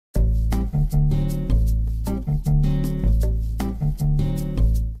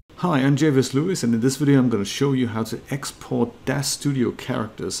Hi, I'm JVS Lewis, and in this video I'm going to show you how to export DAZ Studio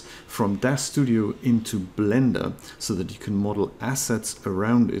characters from DAZ Studio into Blender so that you can model assets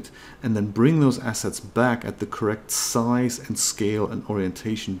around it and then bring those assets back at the correct size and scale and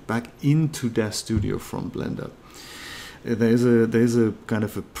orientation back into DAZ Studio from Blender. There's a kind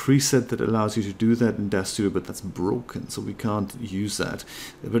of a preset that allows you to do that in DAZ Studio, but that's broken, so we can't use that.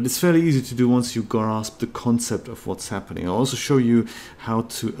 But it's fairly easy to do once you grasp the concept of what's happening. I'll also show you how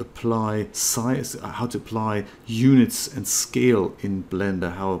to apply size, how to apply units and scale in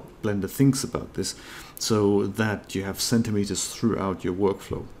Blender, how Blender thinks about this, so that you have centimeters throughout your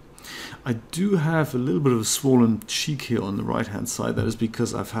workflow. I do have a little bit of a swollen cheek here on the right hand side. That is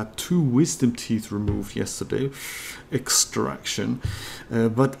because I've had 2 wisdom teeth removed yesterday, extraction,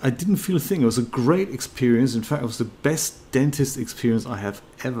 but I didn't feel a thing. It was a great experience. In fact, it was the best dentist experience I have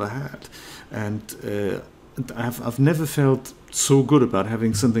ever had, and I've never felt so good about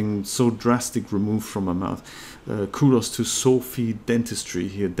having something so drastic removed from my mouth. Kudos to Sophie Dentistry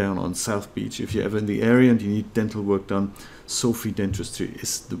here down on South Beach. If you're ever in the area and you need dental work done, Sophie Dentistry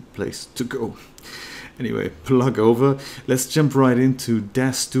is the place to go. Anyway, plug over. Let's jump right into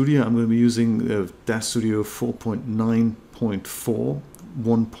DAZ Studio. I'm going to be using DAZ Studio 4.9.4,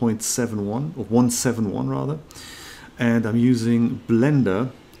 1.71, or 171 rather, and I'm using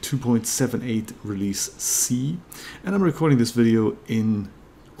Blender 2.78 release C, and I'm recording this video in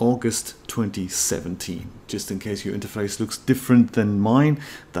August 2017. Just in case your interface looks different than mine,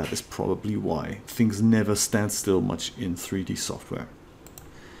 that is probably why. Things never stand still much in 3D software.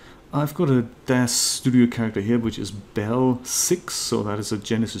 I've got a DAZ Studio character here, which is Belle 6, so that is a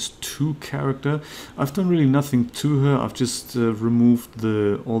Genesis 2 character. I've done really nothing to her. I've just removed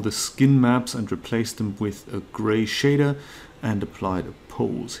all the skin maps and replaced them with a gray shader and applied a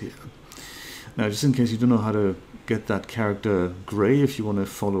pose here. Now, just in case you don't know how to get that character gray, if you want to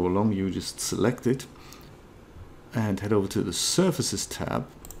follow along, you just select it and head over to the Surfaces tab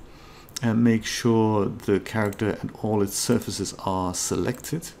and make sure the character and all its surfaces are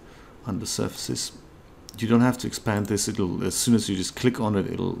selected under Surfaces. You don't have to expand this. It'll, as soon as you just click on it,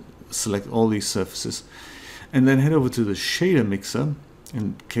 it'll select all these surfaces, and then head over to the shader mixer.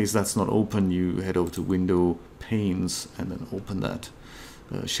 In case that's not open, you head over to Window, Panes, and then open that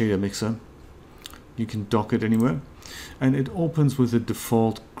shader mixer. You can dock it anywhere, and it opens with a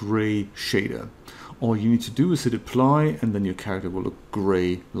default gray shader. All you need to do is hit apply, and then your character will look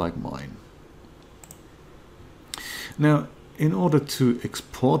gray like mine. Now, in order to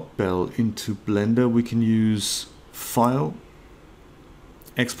export Belle into Blender, we can use File,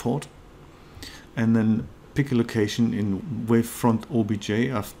 Export, and then pick a location in Wavefront OBJ.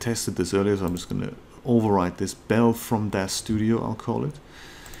 I've tested this earlier, so I'm just going to overwrite this Belle from DAZ Studio, I'll call it,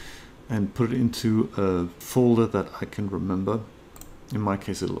 and put it into a folder that I can remember. In my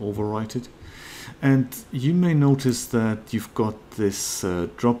case, it'll overwrite it. And you may notice that you've got this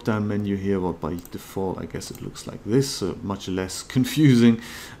drop-down menu here. Well, by default, I guess it looks like this, so much less confusing.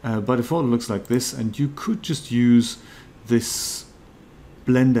 By default, it looks like this, and you could just use this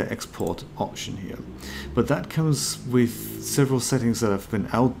Blender export option here, but that comes with several settings that have been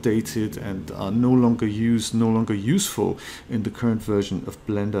outdated and are no longer useful in the current version of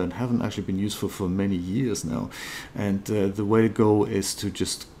Blender, and haven't actually been useful for many years now. And the way to go is to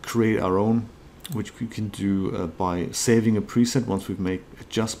just create our own, which we can do by saving a preset once we've made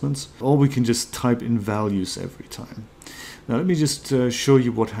adjustments, or we can just type in values every time. Now let me just show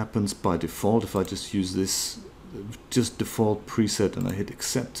you what happens by default if I just use this default preset and I hit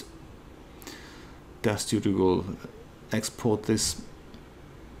accept. DAZ Studio will export this,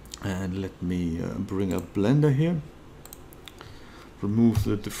 and let me bring up Blender here, remove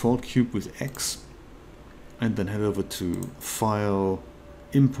the default cube with X, and then head over to File,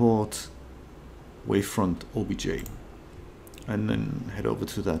 Import, Wavefront OBJ, and then head over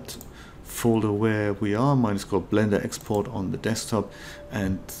to that folder where we are. Mine is called Blender Export on the desktop,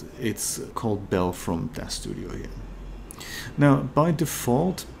 and it's called Belle from DAZ Studio here. Now, by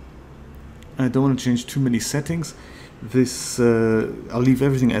default, I don't want to change too many settings. This I'll leave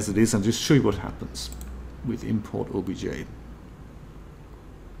everything as it is and just show you what happens with Import OBJ.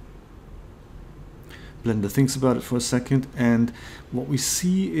 Blender thinks about it for a second, and what we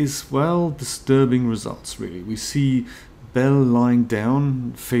see is, well, disturbing results really. We see Belle lying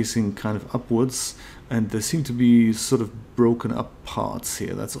down, facing kind of upwards, and there seem to be sort of broken up parts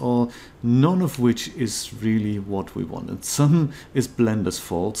here. That's all, none of which is really what we want. And some is Blender's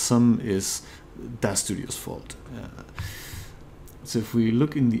fault, some is DAZ Studio's fault. So if we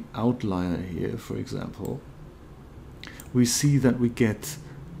look in the outliner here, for example, we see that we get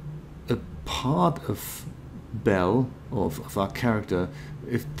a part of Belle, of our character,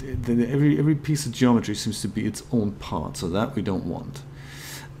 if every piece of geometry seems to be its own part, so that we don't want.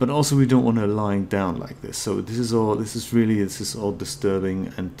 But also we don't want it lying down like this. So this is all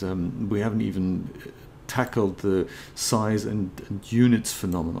disturbing, and we haven't even tackled the size and units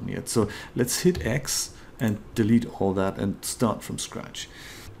phenomenon yet. So let's hit X and delete all that and start from scratch.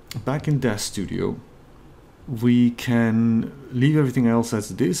 Back in DAZ Studio, we can leave everything else as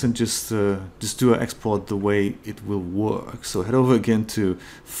it is and just do our export the way it will work. So head over again to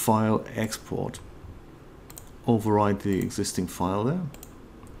File, Export, override the existing file there,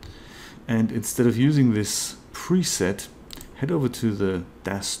 and instead of using this preset, head over to the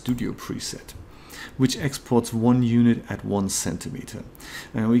DAZ Studio preset, which exports 1 unit at 1 centimeter.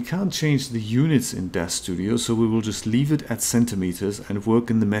 And we can't change the units in DAZ Studio, so we will just leave it at centimeters and work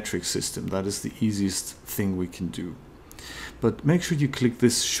in the metric system. That is the easiest thing we can do. But make sure you click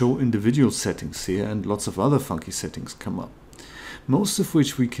this Show Individual Settings here, and lots of other funky settings come up. Most of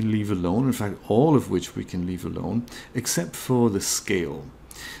which we can leave alone, in fact all of which we can leave alone, except for the scale.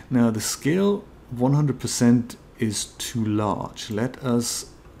 Now the scale 100% is too large. Let us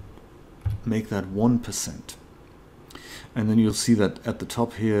make that 1%. And then you'll see that at the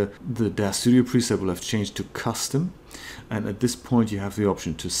top here, the DAZ Studio preset will have changed to custom. And at this point, you have the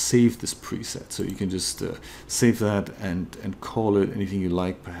option to save this preset. So you can just save that and call it anything you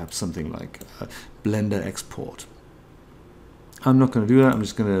like, perhaps something like Blender export. I'm not going to do that. I'm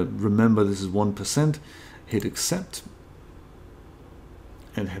just going to remember this is 1%, hit accept,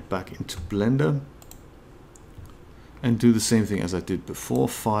 and head back into Blender and do the same thing as I did before.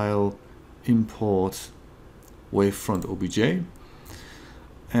 File, import, wavefront OBJ,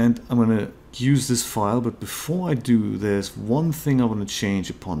 and I'm going to use this file, but before I do, there's one thing I want to change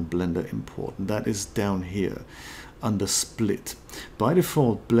upon Blender import, and that is down here under split. By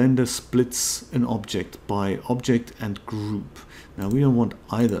default, Blender splits an object by object and group. Now we don't want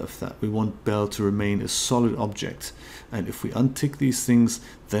either of that. We want Bell to remain a solid object, and if we untick these things,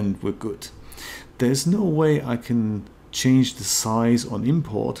 then we're good. There's no way I can change the size on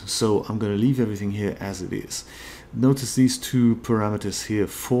import, so I'm going to leave everything here as it is. Notice these two parameters here.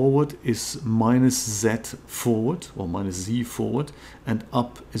 Forward is -z forward or -z forward, and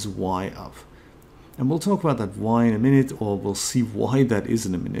up is y up. And we'll talk about that y in a minute, or we'll see why that is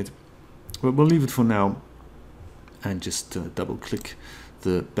in a minute. But we'll leave it for now and just double click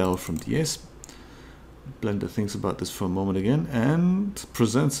the bell from DAZ. Blender thinks about this for a moment again and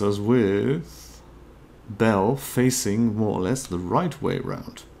presents us with bell facing more or less the right way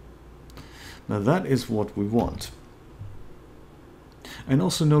around. Now that is what we want. And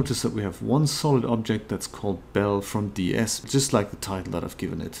also notice that we have one solid object that's called bell from DAZ, just like the title that I've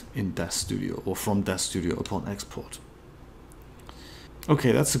given it in DAZ Studio, or from DAZ Studio upon export.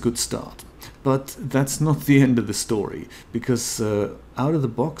 Okay, that's a good start. But that's not the end of the story, because out of the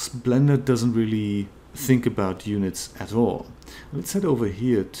box, Blender doesn't really think about units at all. Let's head over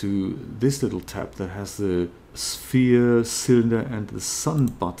here to this little tab that has the sphere, cylinder, and the sun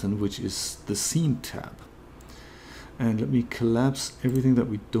button, which is the scene tab. And let me collapse everything that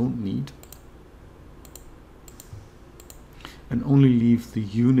we don't need and only leave the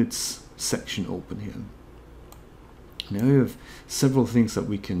units section open here. Now we have several things that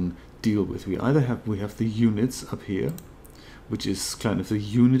we can deal with. We have the units up here, which is kind of the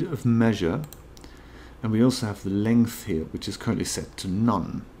unit of measure, and we also have the length here, which is currently set to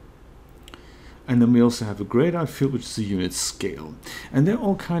none. And then we also have a grayed out field, which is the unit scale. And they're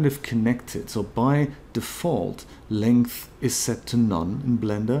all kind of connected. So by default, length is set to none in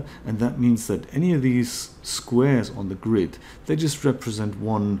Blender, and that means that any of these squares on the grid, they just represent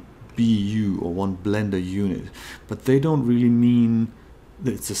one BU or one Blender unit, but they don't really mean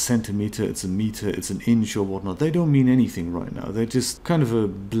that it's a centimeter, it's a meter, it's an inch or whatnot. They don't mean anything right now. They're just kind of a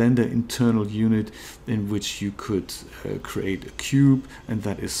Blender internal unit in which you could create a cube, and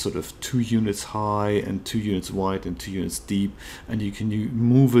that is sort of 2 units high and 2 units wide and 2 units deep, and you can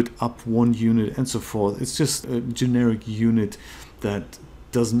move it up 1 unit and so forth. It's just a generic unit that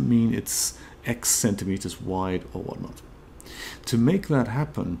doesn't mean it's X centimeters wide or whatnot. To make that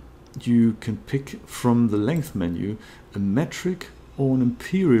happen, you can pick from the length menu a metric or an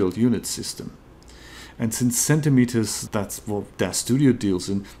imperial unit system. And since centimeters, that's what DAZ Studio deals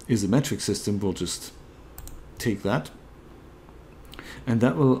in, is a metric system, we'll just take that. And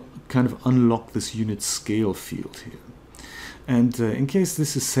that will kind of unlock this unit scale field here. And in case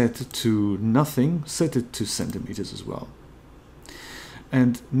this is set to nothing, set it to centimeters as well.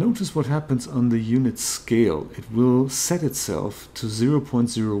 And notice what happens on the unit scale. It will set itself to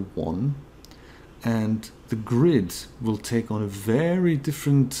 0.01, and the grid will take on a very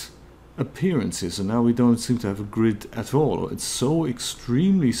different appearance here. So now we don't seem to have a grid at all. It's so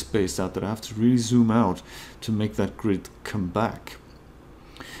extremely spaced out that I have to really zoom out to make that grid come back.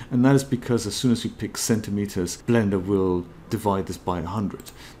 And that is because as soon as we pick centimeters, Blender will divide this by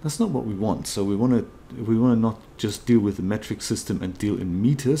 100. That's not what we want. So we want to not just deal with the metric system and deal in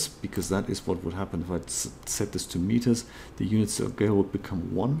meters, because that is what would happen if I set this to meters. The unit scale would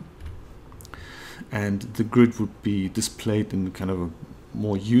become 1, and the grid would be displayed in kind of a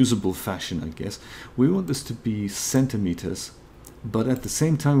more usable fashion, I guess. We want this to be centimeters, but at the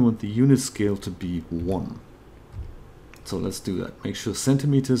same time we want the unit scale to be 1. So let's do that. Make sure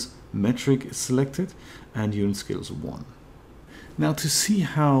centimeters metric is selected and unit scale is 1. Now to see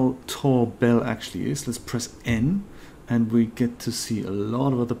how tall Bell actually is, let's press N, and we get to see a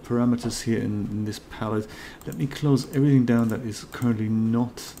lot of other parameters here in this palette. Let me close everything down that is currently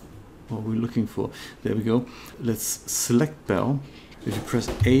not what we're looking for. There we go. Let's select Bell. If you press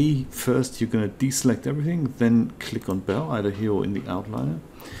A first, you're going to deselect everything, then click on Bell, either here or in the outliner,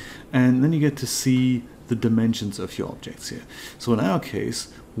 and then you get to see the dimensions of your objects here. So in our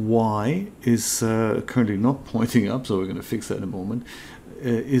case, Y is currently not pointing up, so we're going to fix that in a moment,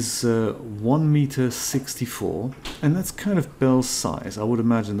 is 1 meter 64, and that's kind of Bell's size. I would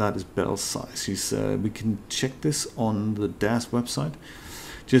imagine that is Bell's size. We can check this on the DAZ website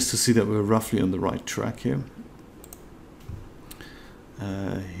just to see that we're roughly on the right track here.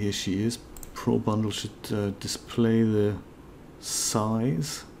 Here she is. Pro Bundle should display the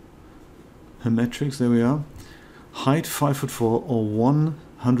size. Her metrics, there we are. Height 5'4" or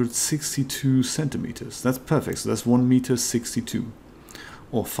 162 centimeters. That's perfect. So that's 1 meter 62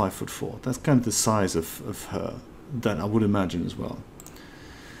 or 5'4". That's kind of the size of her that I would imagine as well.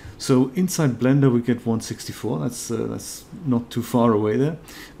 So inside Blender we get 164. That's not too far away there,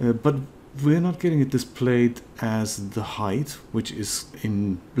 but we're not getting it displayed as the height, which is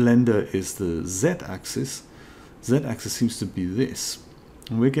in Blender is the Z-axis. Z-axis seems to be this.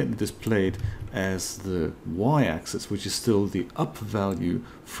 And we're getting it displayed as the Y-axis, which is still the up value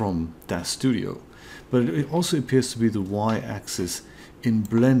from DAZ Studio. But it also appears to be the Y-axis in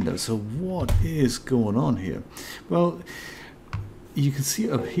Blender. So what is going on here? Well, you can see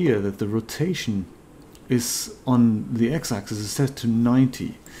up here that the rotation is on the X-axis is set to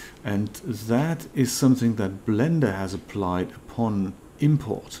 90. And that is something that Blender has applied upon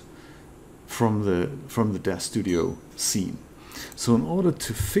import from the DAZ Studio scene. So in order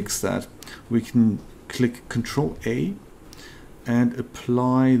to fix that, we can click Ctrl A and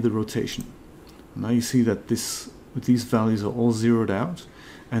apply the rotation. Now you see that these values are all zeroed out,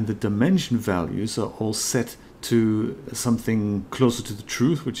 and the dimension values are all set to something closer to the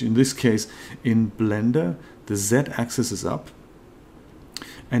truth, which in this case in Blender the Z-axis is up,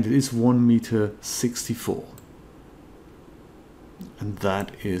 and it is 1 meter 64, and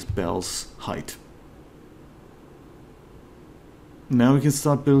that is Belle's height. Now we can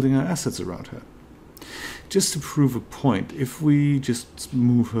start building our assets around her. Just to prove a point, if we just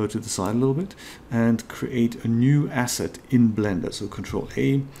move her to the side a little bit and create a new asset in Blender, so Control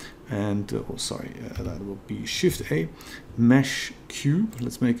A and that will be Shift A, Mesh Cube.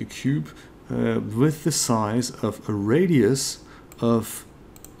 Let's make a cube with the size of a radius of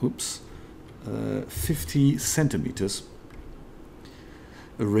 50 centimeters.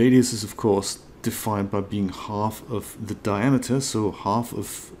 A radius is of course defined by being half of the diameter, so half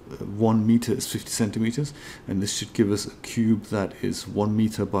of 1 meter is 50 centimeters, and this should give us a cube that is 1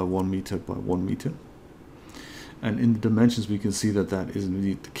 meter by 1 meter by 1 meter. And in the dimensions we can see that that is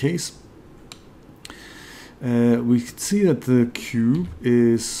indeed the case. We can see that the cube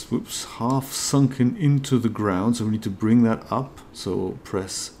is half sunken into the ground, so we need to bring that up. So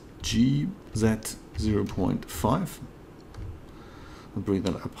press G, Z 0.5. I'll bring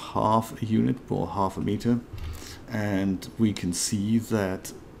that up half a unit or half a meter, and we can see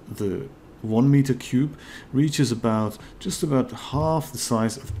that the 1 meter cube reaches just about half the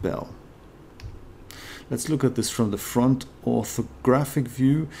size of Belle. Let's look at this from the front orthographic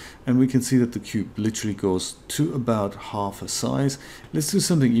view, and we can see that the cube literally goes to about half a size. Let's do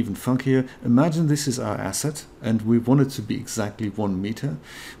something even funkier. Imagine this is our asset and we want it to be exactly 1 meter.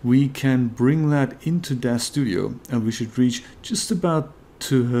 We can bring that into DAZ Studio and we should reach just about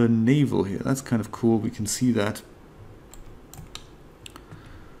to her navel here. That's kind of cool. We can see that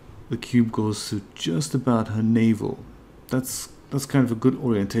the cube goes to just about her navel. That's kind of a good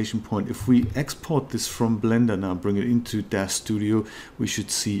orientation point. If we export this from Blender now, bring it into DAZ Studio, we should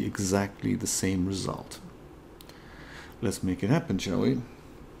see exactly the same result. Let's make it happen, shall we?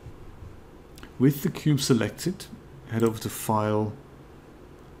 With the cube selected, head over to File,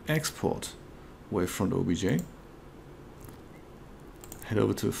 Export, Wavefront OBJ. head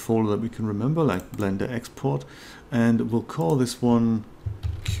over to a folder that we can remember, like Blender Export, and we'll call this one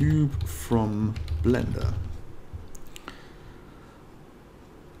Cube from Blender.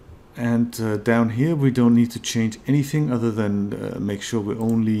 And down here we don't need to change anything other than make sure we're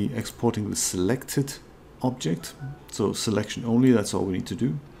only exporting the selected object. So selection only, that's all we need to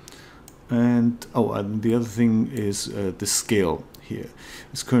do. And and the other thing is the scale here.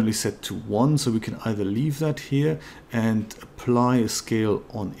 It's currently set to 1, so we can either leave that here and apply a scale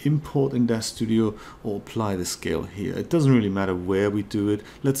on import in DAZ Studio, or apply the scale here. It doesn't really matter where we do it.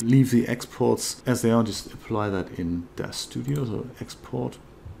 Let's leave the exports as they are, just apply that in DAZ Studio. So export.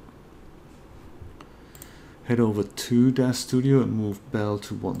 Head over to DAZ Studio and move Bell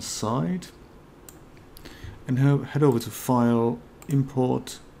to one side. And head over to File,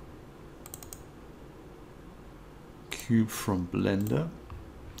 Import, Cube from Blender.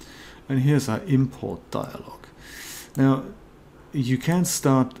 And here's our import dialog. Now, you can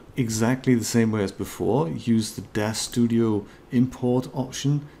start exactly the same way as before. Use the DAZ Studio import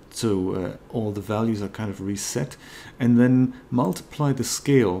option, so all the values are kind of reset, and then multiply the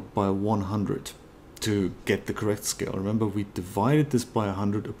scale by 100 to get the correct scale. Remember, we divided this by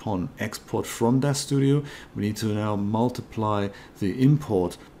 100 upon export from DAZ Studio. We need to now multiply the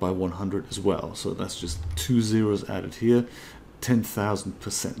import by 100 as well. So that's just 2 zeros added here,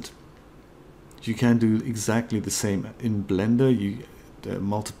 10,000%. You can do exactly the same in Blender. You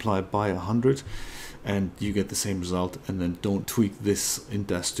multiply by 100 and you get the same result, and then don't tweak this in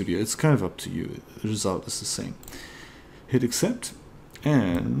DAZ Studio. It's kind of up to you. The result is the same. Hit accept,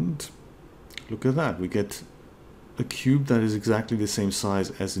 and look at that. We get a cube that is exactly the same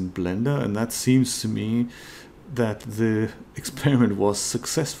size as in Blender, and that seems to me that the experiment was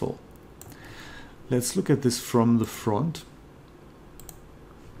successful. Let's look at this from the front.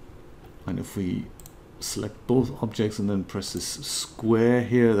 And if we select both objects and then press this square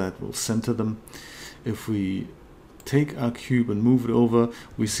here, that will center them. If we take our cube and move it over,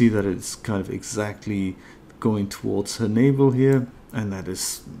 we see that it's kind of exactly going towards her navel here, and that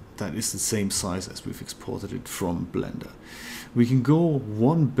is the same size as we've exported it from Blender. We can go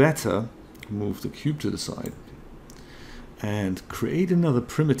one better, move the cube to the side, and create another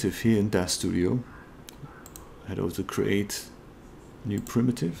primitive here in DAZ Studio. Head over to Create, New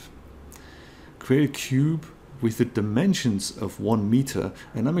Primitive. Create a cube with the dimensions of 1 meter,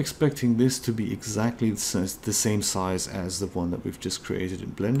 and I'm expecting this to be exactly the same size as the one that we've just created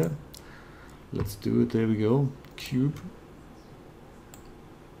in Blender. Let's do it. There we go. Cube.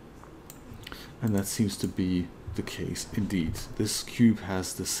 And that seems to be the case indeed. This cube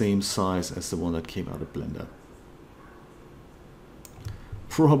has the same size as the one that came out of Blender.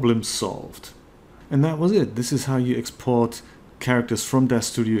 Problem solved. And that was it. This is how you export characters from DAZ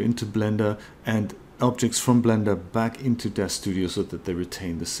Studio into Blender and objects from Blender back into DAZ Studio so that they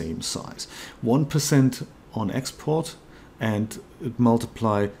retain the same size. 1% on export, and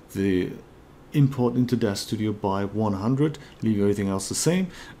multiply the import into DAZ Studio by 100, leave everything else the same,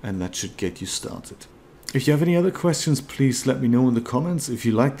 and that should get you started. If you have any other questions, please let me know in the comments. If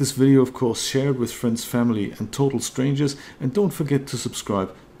you like this video, of course, share it with friends, family, and total strangers, and don't forget to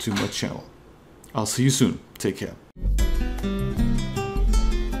subscribe to my channel. I'll see you soon. Take care.